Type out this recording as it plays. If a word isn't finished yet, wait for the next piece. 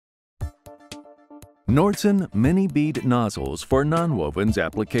Nordson MiniBead Nozzles for nonwovens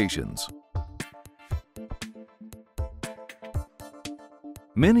applications.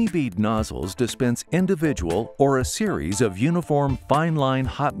 MiniBead nozzles dispense individual or a series of uniform fine-line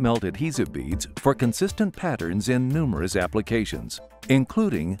hot melt adhesive beads for consistent patterns in numerous applications,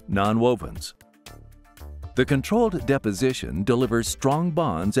 including nonwovens. The controlled deposition delivers strong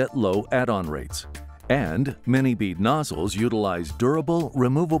bonds at low add-on rates, and MiniBead nozzles utilize durable,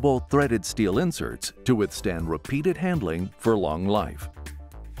 removable threaded steel inserts to withstand repeated handling for long life.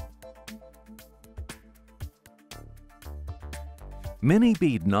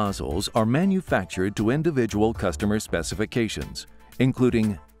 MiniBead nozzles are manufactured to individual customer specifications,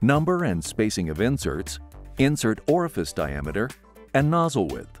 including number and spacing of inserts, insert orifice diameter, and nozzle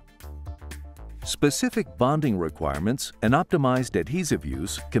width. Specific bonding requirements and optimized adhesive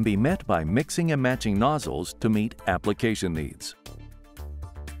use can be met by mixing and matching nozzles to meet application needs.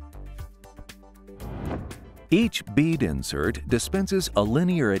 Each bead insert dispenses a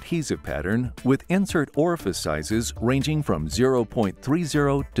linear adhesive pattern with insert orifice sizes ranging from 0.30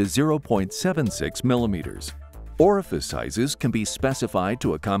 to 0.76 millimeters. Orifice sizes can be specified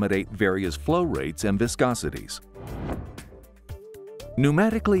to accommodate various flow rates and viscosities.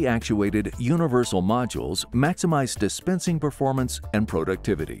 Pneumatically actuated universal modules maximize dispensing performance and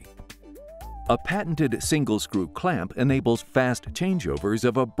productivity. A patented single-screw clamp enables fast changeovers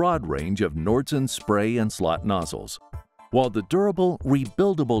of a broad range of Nordson spray and slot nozzles, while the durable,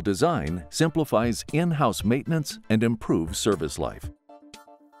 rebuildable design simplifies in-house maintenance and improves service life.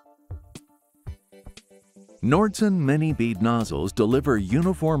 Nordson MiniBead nozzles deliver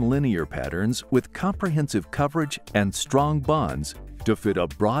uniform linear patterns with comprehensive coverage and strong bonds to fit a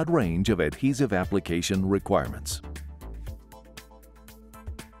broad range of adhesive application requirements.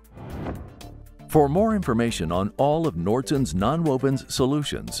 For more information on all of Nordson's nonwovens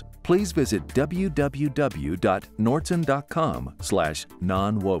solutions, please visit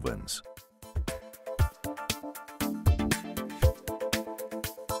www.nordson.com/nonwovens.